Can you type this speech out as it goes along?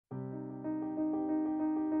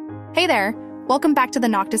Hey there! Welcome back to the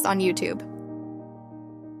Nauctis on YouTube.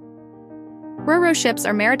 Ro-ro ships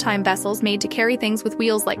are maritime vessels made to carry things with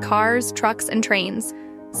wheels like cars, trucks, and trains.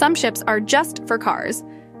 Some ships are just for cars,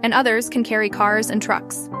 and others can carry cars and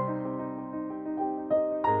trucks.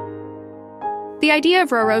 The idea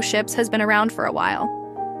of ro-ro ships has been around for a while.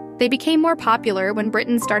 They became more popular when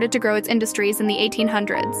Britain started to grow its industries in the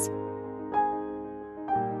 1800s.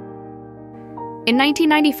 In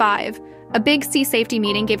 1995, a big sea safety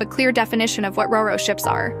meeting gave a clear definition of what ro-ro ships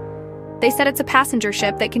are. They said it's a passenger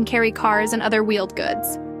ship that can carry cars and other wheeled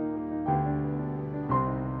goods.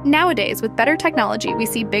 Nowadays, with better technology, we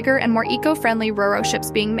see bigger and more eco-friendly ro-ro ships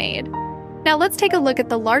being made. Now let's take a look at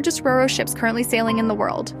the largest ro-ro ships currently sailing in the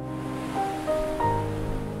world.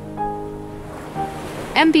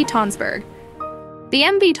 MV Tonsberg. The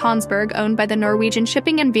MV Tonsberg, owned by the Norwegian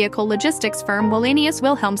shipping and vehicle logistics firm Wallenius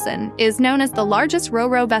Wilhelmsen, is known as the largest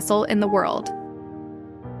ro-ro vessel in the world.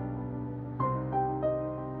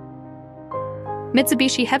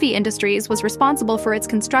 Mitsubishi Heavy Industries was responsible for its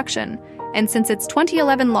construction, and since its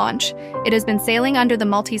 2011 launch, it has been sailing under the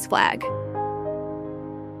Maltese flag.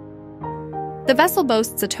 The vessel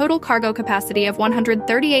boasts a total cargo capacity of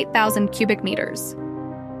 138,000 cubic meters.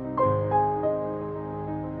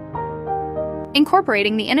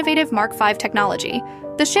 Incorporating the innovative Mark V technology,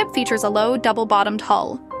 the ship features a low, double-bottomed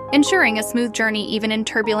hull, ensuring a smooth journey even in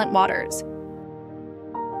turbulent waters.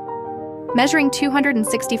 Measuring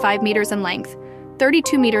 265 meters in length,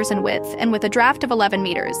 32 meters in width, and with a draft of 11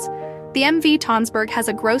 meters, the MV Tonsberg has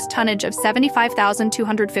a gross tonnage of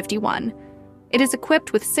 75,251. It is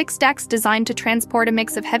equipped with 6 decks designed to transport a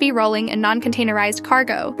mix of heavy rolling and non-containerized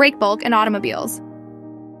cargo, breakbulk, and automobiles.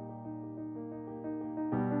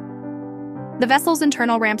 The vessel's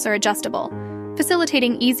internal ramps are adjustable,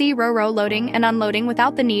 facilitating easy ro-ro loading and unloading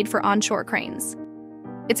without the need for onshore cranes.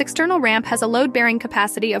 Its external ramp has a load-bearing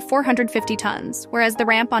capacity of 450 tons, whereas the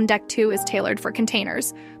ramp on Deck 2 is tailored for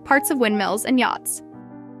containers, parts of windmills, and yachts.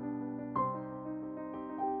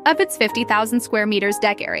 Of its 50,000 square meters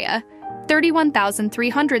deck area,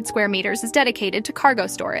 31,300 square meters is dedicated to cargo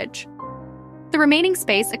storage. The remaining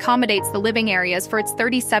space accommodates the living areas for its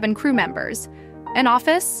 37 crew members, an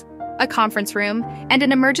office, a conference room, and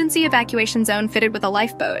an emergency evacuation zone fitted with a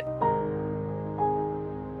lifeboat.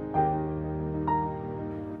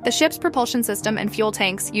 The ship's propulsion system and fuel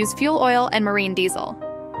tanks use fuel oil and marine diesel.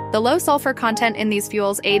 The low sulfur content in these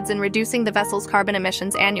fuels aids in reducing the vessel's carbon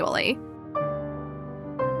emissions annually.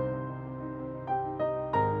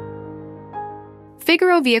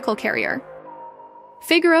 Figaro vehicle carrier.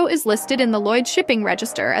 Figaro is listed in the Lloyd's Shipping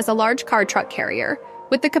Register as a large car truck carrier,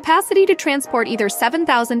 with the capacity to transport either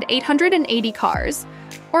 7,880 cars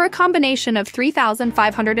or a combination of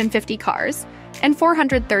 3,550 cars and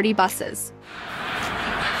 430 buses.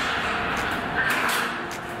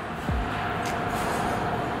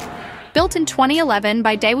 Built in 2011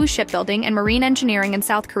 by Daewoo Shipbuilding and Marine Engineering in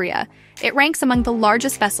South Korea, it ranks among the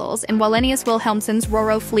largest vessels in Wallenius Wilhelmsen's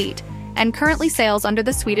ro-ro fleet and currently sails under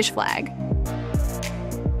the Swedish flag.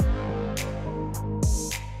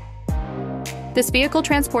 This vehicle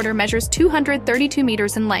transporter measures 232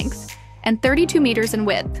 meters in length and 32 meters in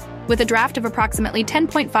width, with a draft of approximately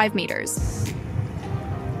 10.5 meters.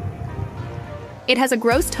 It has a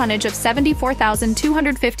gross tonnage of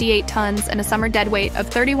 74,258 tons and a summer deadweight of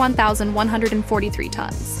 31,143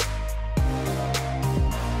 tons.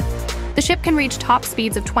 The ship can reach top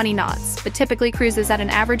speeds of 20 knots, but typically cruises at an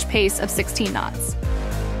average pace of 16 knots.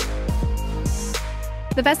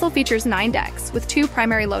 The vessel features 9 decks, with 2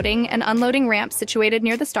 primary loading and unloading ramps situated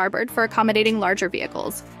near the starboard for accommodating larger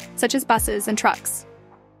vehicles, such as buses and trucks.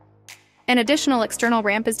 An additional external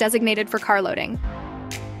ramp is designated for car loading.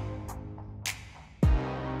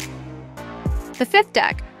 The 5th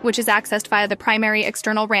deck, which is accessed via the primary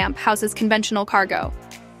external ramp, houses conventional cargo.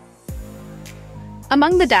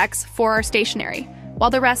 Among the decks, 4 are stationary, while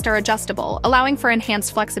the rest are adjustable, allowing for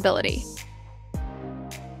enhanced flexibility.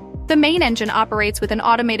 The main engine operates with an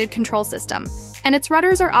automated control system, and its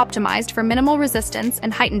rudders are optimized for minimal resistance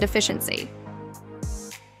and heightened efficiency.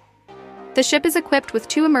 The ship is equipped with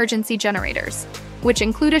 2 emergency generators, which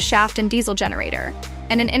include a shaft and diesel generator,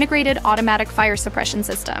 and an integrated automatic fire suppression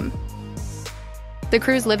system. The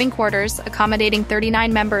crew's living quarters, accommodating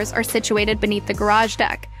 39 members, are situated beneath the garage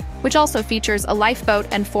deck, which also features a lifeboat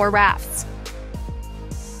and 4 rafts.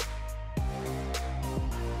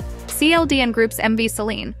 CLDN Group's MV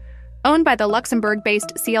Celine. Owned by the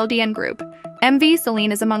Luxembourg-based CLDN Group, MV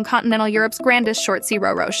Celine is among continental Europe's grandest short-sea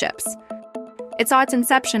ro-ro ships. It saw its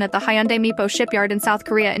inception at the Hyundai Mipo shipyard in South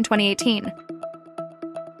Korea in 2018.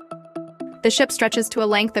 The ship stretches to a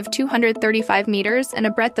length of 235 meters and a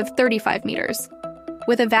breadth of 35 meters.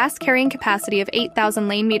 With a vast carrying capacity of 8,000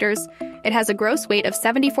 lane meters, it has a gross weight of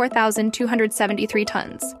 74,273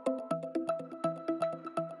 tons.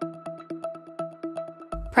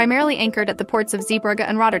 Primarily anchored at the ports of Zeebrugge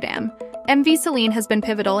and Rotterdam, MV Celine has been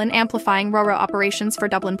pivotal in amplifying RoRo operations for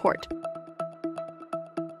Dublin Port.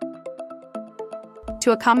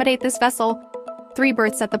 To accommodate this vessel, 3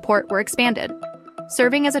 berths at the port were expanded,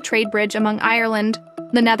 serving as a trade bridge among Ireland,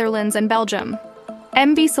 the Netherlands, and Belgium.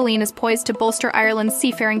 MV Celine is poised to bolster Ireland's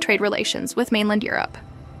seafaring trade relations with mainland Europe.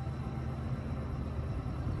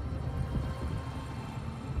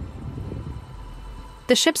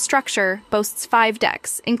 The ship's structure boasts 5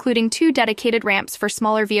 decks, including 2 dedicated ramps for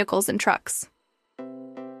smaller vehicles and trucks.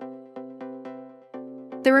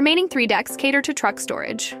 The remaining 3 decks cater to truck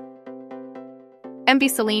storage. MV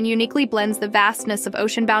Celine uniquely blends the vastness of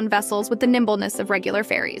ocean-bound vessels with the nimbleness of regular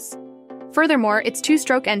ferries. Furthermore, its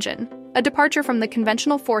 2-stroke engine, a departure from the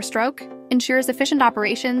conventional 4-stroke, ensures efficient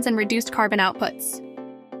operations and reduced carbon outputs.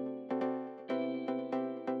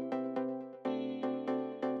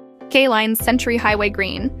 K-Line's Century Highway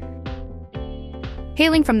Green.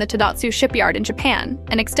 Hailing from the Tadotsu shipyard in Japan,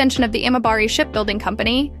 an extension of the Imabari Shipbuilding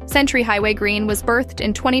Company, Century Highway Green was birthed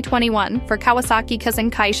in 2021 for Kawasaki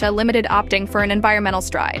Kaisen Limited, opting for an environmental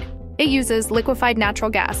stride. It uses liquefied natural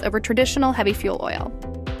gas over traditional heavy fuel oil.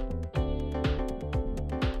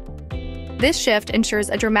 This shift ensures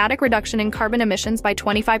a dramatic reduction in carbon emissions by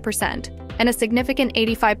 25% and a significant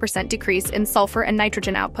 85% decrease in sulfur and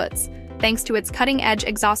nitrogen outputs, thanks to its cutting-edge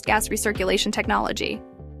exhaust gas recirculation technology.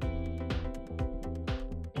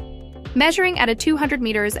 Measuring at a 200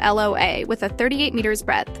 meters LOA with a 38 meters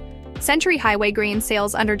breadth, Century Highway Green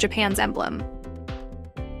sails under Japan's emblem.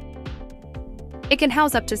 It can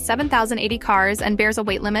house up to 7,080 cars and bears a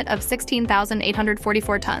weight limit of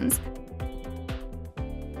 16,844 tons.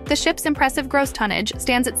 The ship's impressive gross tonnage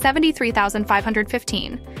stands at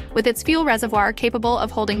 73,515, with its fuel reservoir capable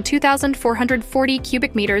of holding 2,440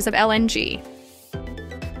 cubic meters of LNG.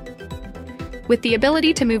 With the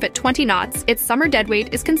ability to move at 20 knots, its summer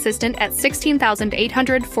deadweight is consistent at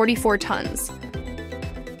 16,844 tons.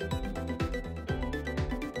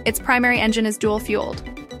 Its primary engine is dual-fueled,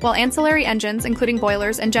 while ancillary engines, including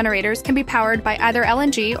boilers and generators, can be powered by either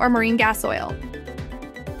LNG or marine gas oil.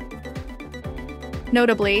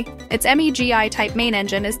 Notably, its MEGI-type main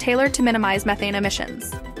engine is tailored to minimize methane emissions.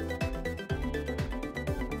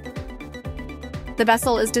 The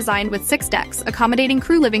vessel is designed with 6 decks, accommodating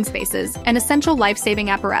crew living spaces and essential life-saving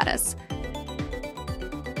apparatus.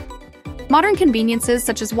 Modern conveniences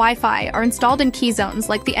such as Wi-Fi are installed in key zones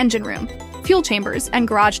like the engine room, fuel chambers, and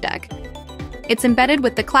garage deck. It's embedded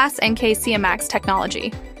with the Class NK CMAX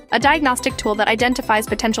technology, a diagnostic tool that identifies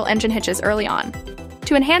potential engine hitches early on.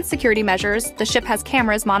 To enhance security measures, the ship has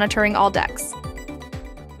cameras monitoring all decks.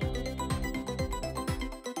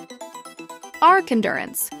 HOEGH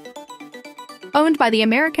Endurance. Owned by the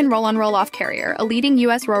American Roll-On Roll-Off carrier, a leading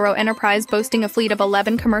U.S. RoRo enterprise boasting a fleet of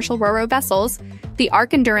 11 commercial RoRo vessels, the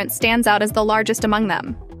HOEGH Endurance stands out as the largest among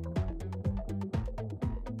them.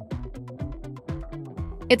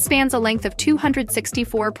 It spans a length of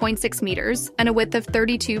 264.6 meters and a width of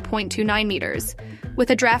 32.29 meters, with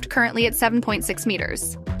a draft currently at 7.6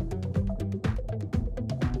 meters.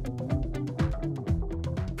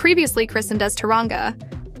 Previously christened as Turanga,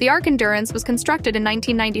 the HOEGH Endurance was constructed in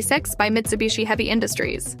 1996 by Mitsubishi Heavy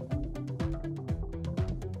Industries.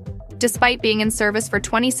 Despite being in service for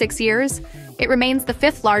 26 years, it remains the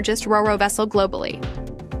 5th largest RoRo vessel globally.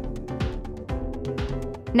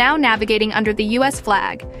 Now navigating under the U.S.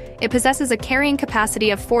 flag, it possesses a carrying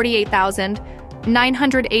capacity of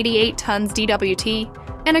 48,988 tons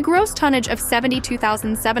DWT and a gross tonnage of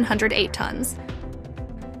 72,708 tons.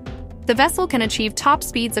 The vessel can achieve top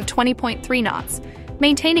speeds of 20.3 knots,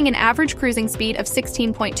 maintaining an average cruising speed of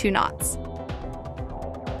 16.2 knots.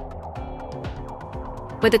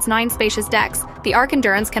 With its 9 spacious decks, the HOEGH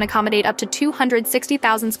Endurance can accommodate up to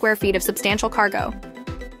 260,000 square feet of substantial cargo.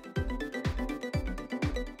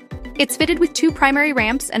 It's fitted with 2 primary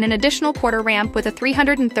ramps and an additional quarter ramp with a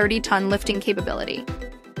 330-ton lifting capability.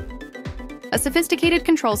 A sophisticated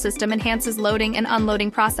control system enhances loading and unloading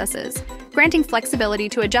processes, granting flexibility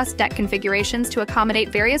to adjust deck configurations to accommodate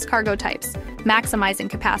various cargo types, maximizing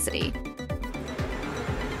capacity.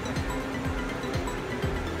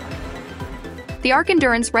 The HOEGH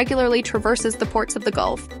Endurance regularly traverses the ports of the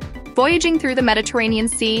Gulf, voyaging through the Mediterranean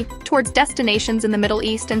Sea towards destinations in the Middle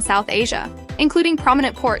East and South Asia, including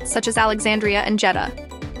prominent ports such as Alexandria and Jeddah.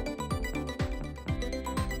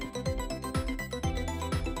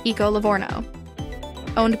 Eco Livorno.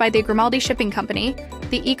 Owned by the Grimaldi Shipping Company,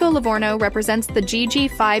 the Eco Livorno represents the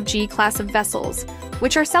GG5G class of vessels,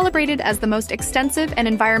 which are celebrated as the most extensive and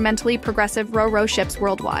environmentally progressive ro-ro ships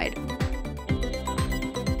worldwide.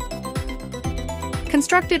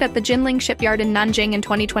 Constructed at the Jinling shipyard in Nanjing in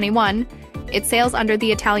 2021, it sails under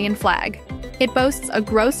the Italian flag. It boasts a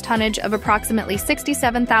gross tonnage of approximately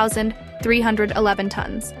 67,311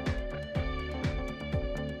 tons.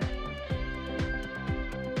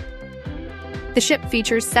 The ship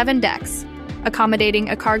features 7 decks, accommodating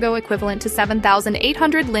a cargo equivalent to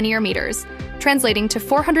 7,800 linear meters, translating to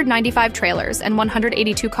 495 trailers and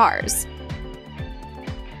 182 cars.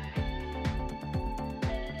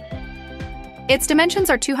 Its dimensions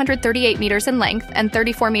are 238 meters in length and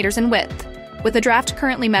 34 meters in width, with a draft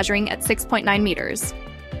currently measuring at 6.9 meters.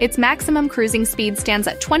 Its maximum cruising speed stands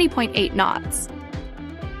at 20.8 knots.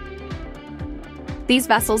 These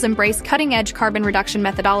vessels embrace cutting-edge carbon reduction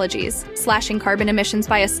methodologies, slashing carbon emissions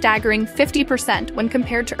by a staggering 50% when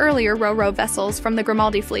compared to earlier ro-ro vessels from the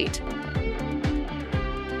Grimaldi fleet.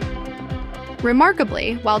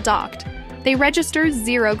 Remarkably, while docked, they register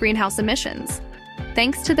 0 greenhouse emissions,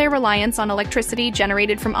 thanks to their reliance on electricity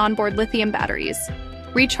generated from onboard lithium batteries,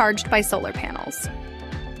 recharged by solar panels.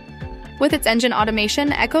 With its engine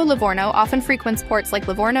automation, Eco Livorno often frequents ports like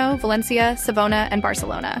Livorno, Valencia, Savona, and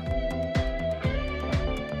Barcelona.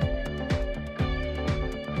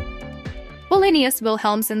 Wallenius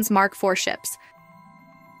Wilhelmsen's Mark IV ships.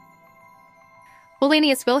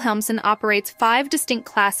 Wallenius Wilhelmsen operates 5 distinct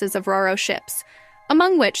classes of ro-ro ships,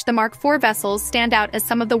 among which the Mark IV vessels stand out as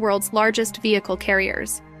some of the world's largest vehicle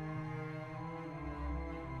carriers.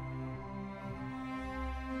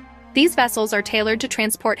 These vessels are tailored to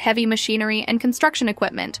transport heavy machinery and construction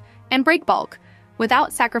equipment and break bulk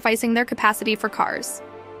without sacrificing their capacity for cars.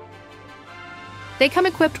 They come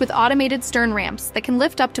equipped with automated stern ramps that can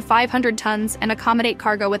lift up to 500 tons and accommodate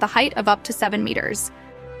cargo with a height of up to 7 meters.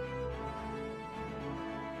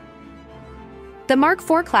 The Mark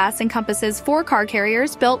IV class encompasses 4 car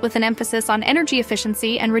carriers built with an emphasis on energy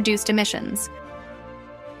efficiency and reduced emissions.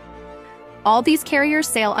 All these carriers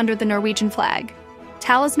sail under the Norwegian flag.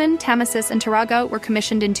 Talisman, Tamesis, and Tarago were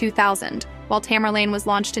commissioned in 2000, while Tamerlane was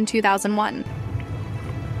launched in 2001.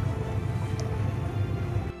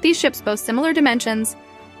 These ships boast similar dimensions,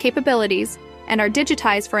 capabilities, and are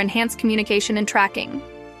digitized for enhanced communication and tracking.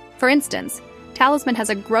 For instance, Talisman has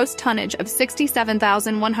a gross tonnage of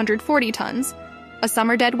 67,140 tons, a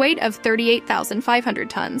summer deadweight of 38,500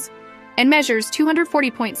 tons, and measures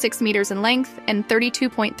 240.6 meters in length and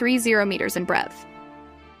 32.30 meters in breadth.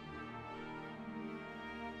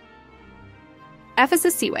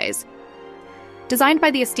 Ephesus Seaways. Designed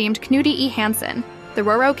by the esteemed Knud E. Hansen, the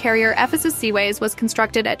ro-ro carrier Ephesus Seaways was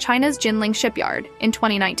constructed at China's Jinling shipyard in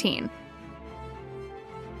 2019.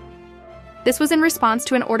 This was in response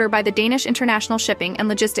to an order by the Danish International Shipping and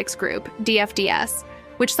Logistics Group, DFDS,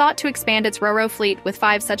 which sought to expand its ro-ro fleet with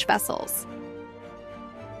 5 such vessels.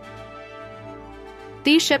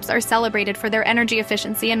 These ships are celebrated for their energy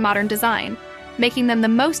efficiency and modern design, making them the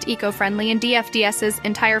most eco-friendly in DFDS's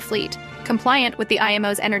entire fleet, compliant with the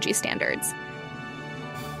IMO's energy standards.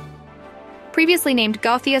 Previously named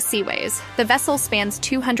Ephesus Seaways, the vessel spans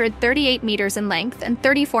 238 meters in length and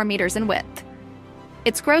 34 meters in width.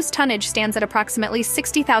 Its gross tonnage stands at approximately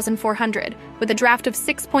 60,400, with a draft of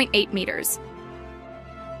 6.8 meters.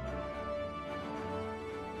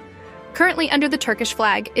 Currently under the Turkish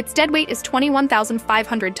flag, its deadweight is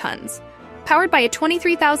 21,500 tons. Powered by a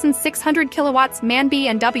 23,600 kilowatts MAN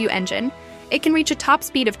B&W engine, it can reach a top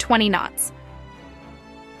speed of 20 knots.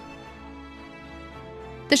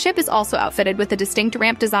 The ship is also outfitted with a distinct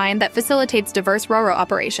ramp design that facilitates diverse ro-ro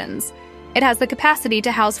operations. It has the capacity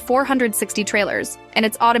to house 460 trailers, and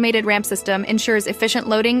its automated ramp system ensures efficient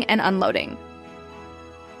loading and unloading.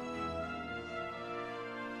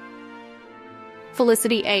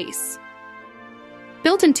 Felicity Ace.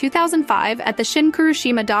 Built in 2005 at the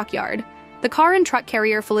Shin-Kurushima dockyard, the car and truck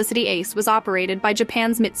carrier Felicity Ace was operated by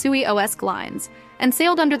Japan's Mitsui HOEGH Lines and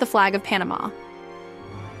sailed under the flag of Panama.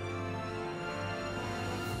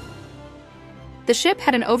 The ship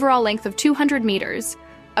had an overall length of 200 meters,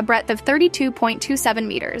 a breadth of 32.27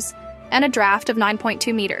 meters, and a draft of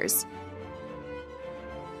 9.2 meters.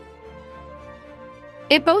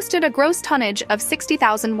 It boasted a gross tonnage of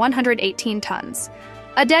 60,118 tons,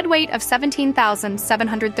 a deadweight of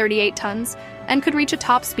 17,738 tons, and could reach a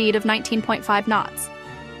top speed of 19.5 knots.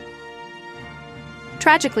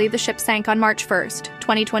 Tragically, the ship sank on March 1,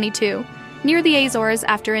 2022, near the Azores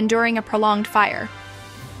after enduring a prolonged fire.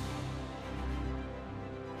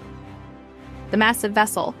 The massive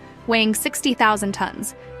vessel, weighing 60,000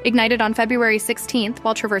 tons, ignited on February 16th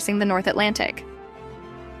while traversing the North Atlantic.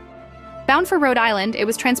 Bound for Rhode Island, it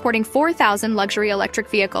was transporting 4,000 luxury electric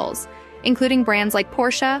vehicles, including brands like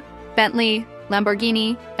Porsche, Bentley,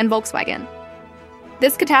 Lamborghini, and Volkswagen.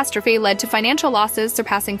 This catastrophe led to financial losses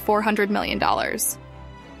surpassing $400 million.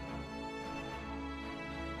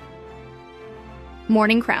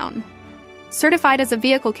 Morning Crown. Certified as a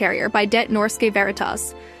vehicle carrier by Det Norske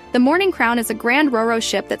Veritas, the Morning Crown is a grand ro-ro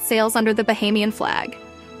ship that sails under the Bahamian flag.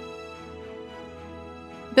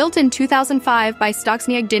 Built in 2005 by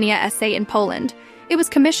Stocznia Gdynia SA in Poland, it was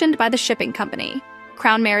commissioned by the shipping company,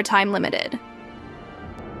 Crown Maritime Limited.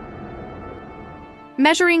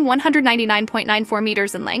 Measuring 199.94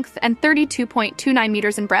 meters in length and 32.29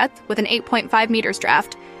 meters in breadth with an 8.5 meters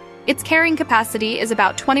draft, its carrying capacity is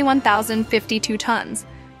about 21,052 tons,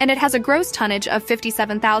 and it has a gross tonnage of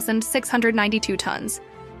 57,692 tons.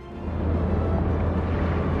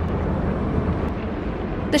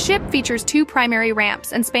 The ship features 2 primary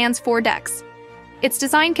ramps and spans 4 decks. Its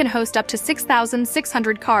design can host up to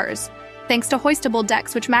 6,600 cars, thanks to hoistable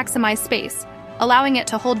decks which maximize space, allowing it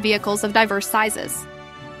to hold vehicles of diverse sizes.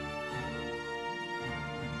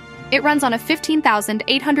 It runs on a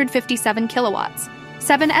 15,857 kilowatts,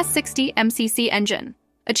 7S60 MCC engine,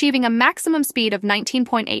 achieving a maximum speed of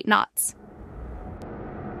 19.8 knots.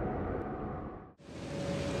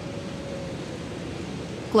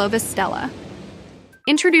 Glovis Stella.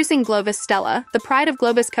 Introducing Glovis Stella, the pride of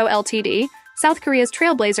Glovis Co. Ltd., South Korea's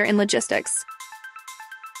trailblazer in logistics.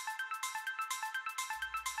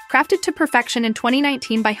 Crafted to perfection in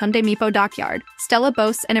 2019 by Hyundai Mipo Dockyard, Stella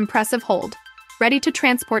boasts an impressive hold, ready to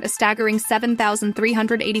transport a staggering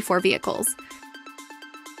 7,384 vehicles.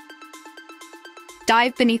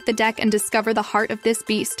 Dive beneath the deck and discover the heart of this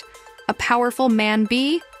beast, a powerful MAN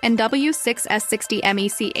B and W6S60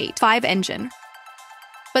 MEC8 5 engine.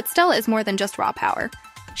 But Stella is more than just raw power.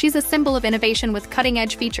 She's a symbol of innovation with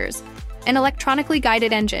cutting-edge features, an electronically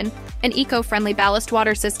guided engine, an eco-friendly ballast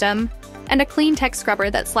water system, and a clean tech scrubber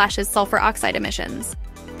that slashes sulfur oxide emissions.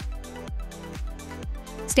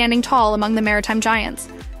 Standing tall among the maritime giants,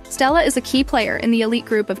 Stella is a key player in the elite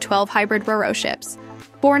group of 12 hybrid ro-ro ships,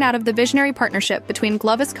 born out of the visionary partnership between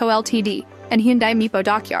Glovis Co. Ltd. And Hyundai Mipo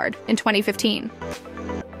Dockyard in 2015.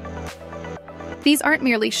 These aren't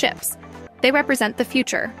merely ships. They represent the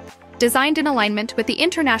future, designed in alignment with the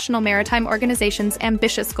International Maritime Organization's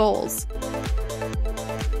ambitious goals.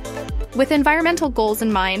 With environmental goals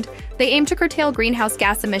in mind, they aim to curtail greenhouse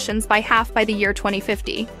gas emissions by half by the year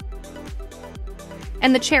 2050.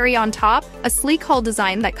 And the cherry on top, a sleek hull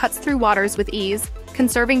design that cuts through waters with ease,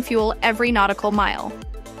 conserving fuel every nautical mile.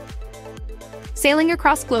 Sailing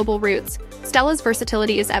across global routes, Stella's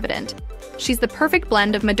versatility is evident. She's the perfect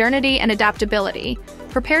blend of modernity and adaptability,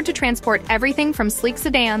 prepared to transport everything from sleek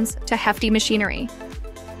sedans to hefty machinery.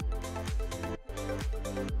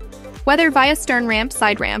 Whether via stern ramp,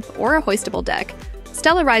 side ramp, or a hoistable deck,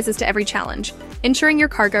 Stella rises to every challenge, ensuring your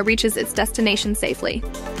cargo reaches its destination safely.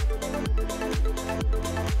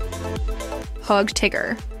 HOEGH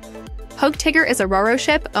Tigger. HOEGH Tigger is a ro-ro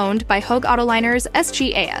ship owned by HOEGH Autoliners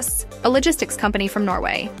SGAS, a logistics company from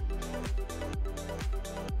Norway.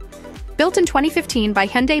 Built in 2015 by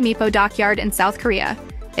Hyundai Mipo Dockyard in South Korea,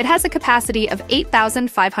 it has a capacity of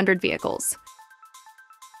 8,500 vehicles.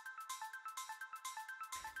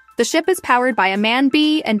 The ship is powered by a MAN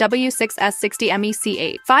B and W6S60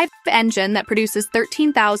 MEC8 5 engine that produces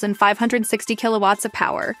 13,560 kilowatts of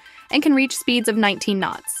power and can reach speeds of 19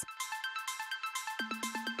 knots.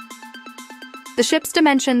 The ship's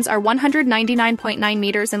dimensions are 199.9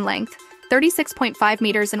 meters in length, 36.5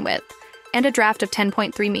 meters in width, and a draft of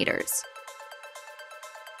 10.3 meters.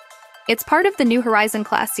 It's part of the New Horizon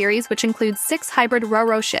class series, which includes 6 hybrid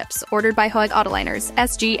ro-ro ships ordered by HOEGH Autoliners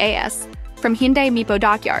SGAS from Hyundai Mipo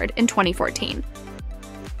Dockyard in 2014.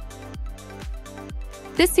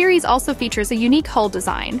 This series also features a unique hull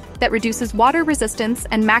design that reduces water resistance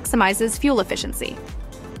and maximizes fuel efficiency.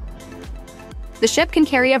 The ship can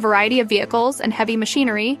carry a variety of vehicles and heavy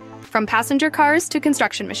machinery, from passenger cars to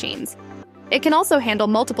construction machines. It can also handle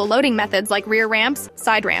multiple loading methods like rear ramps,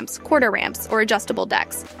 side ramps, quarter ramps, or adjustable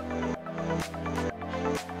decks.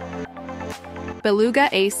 BELUGA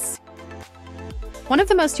Ace. One of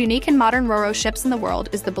the most unique and modern ro-ro ships in the world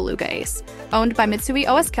is the BELUGA Ace, owned by Mitsui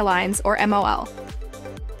O.S.K. Lines, or MOL.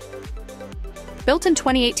 Built in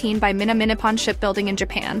 2018 by Minami Nippon Shipbuilding in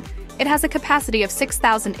Japan, it has a capacity of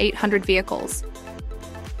 6,800 vehicles.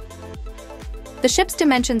 The ship's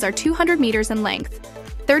dimensions are 200 meters in length,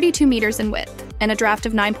 32 meters in width, and a draft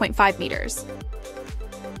of 9.5 meters.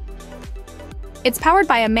 It's powered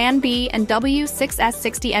by a MAN B and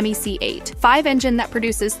W6S60 MEC8 5 engine that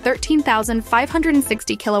produces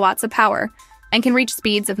 13,560 kilowatts of power and can reach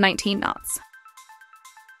speeds of 19 knots.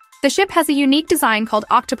 The ship has a unique design called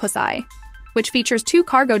OctopusEye, which features 2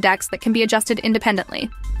 cargo decks that can be adjusted independently.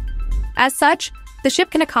 As such, the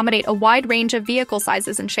ship can accommodate a wide range of vehicle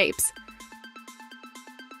sizes and shapes.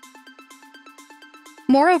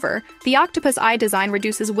 Moreover, the octopus eye design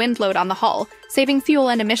reduces wind load on the hull, saving fuel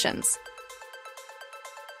and emissions.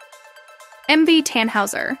 MV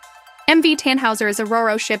TANNHAUSER. MV TANNHAUSER is a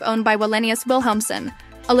Ro-Ro ship owned by Wallenius Wilhelmsen,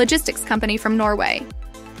 a logistics company from Norway.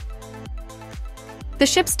 The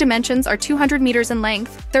ship's dimensions are 200 meters in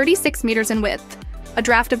length, 36 meters in width, a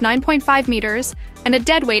draft of 9.5 meters, and a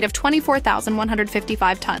dead weight of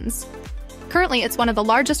 24,155 tons. Currently, it's one of the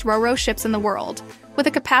largest Ro-Ro ships in the world, with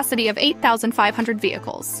a capacity of 8,500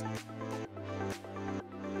 vehicles.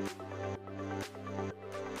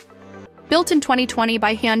 Built in 2020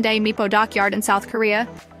 by Hyundai Mipo Dockyard in South Korea,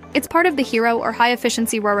 it's part of the Hero or High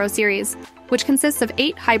Efficiency Ro-Ro series, which consists of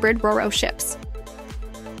 8 hybrid Ro-Ro ships.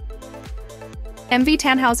 MV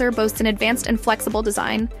TANNHAUSER boasts an advanced and flexible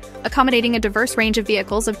design, accommodating a diverse range of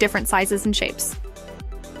vehicles of different sizes and shapes.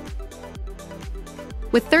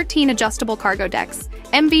 With 13 adjustable cargo decks,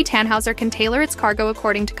 MV TANNHAUSER can tailor its cargo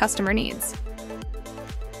according to customer needs.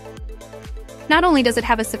 Not only does it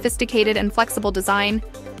have a sophisticated and flexible design,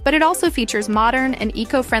 but it also features modern and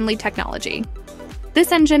eco-friendly technology.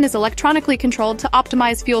 This engine is electronically controlled to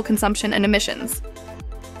optimize fuel consumption and emissions.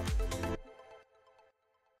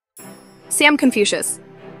 Siem Confucius.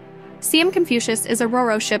 Siem Confucius is a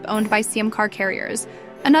Ro-Ro ship owned by Siem Car Carriers,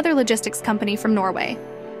 another logistics company from Norway.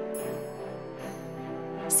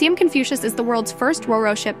 Siem Confucius is the world's first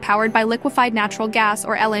Ro-Ro ship powered by liquefied natural gas,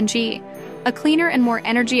 or LNG, a cleaner and more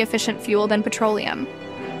energy-efficient fuel than petroleum.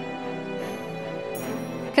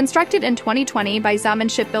 Constructed in 2020 by Xiamen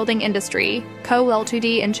Shipbuilding Industry, Co.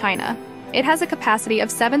 Ltd. in China, it has a capacity of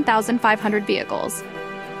 7,500 vehicles.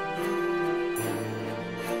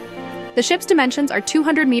 The ship's dimensions are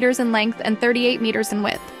 200 meters in length and 38 meters in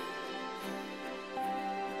width.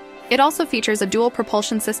 It also features a dual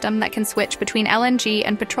propulsion system that can switch between LNG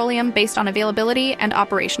and petroleum based on availability and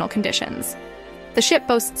operational conditions. The ship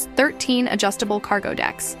boasts 13 adjustable cargo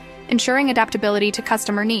decks, ensuring adaptability to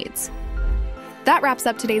customer needs. That wraps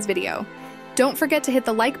up today's video. Don't forget to hit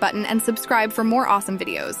the like button and subscribe for more awesome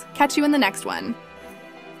videos. Catch you in the next one.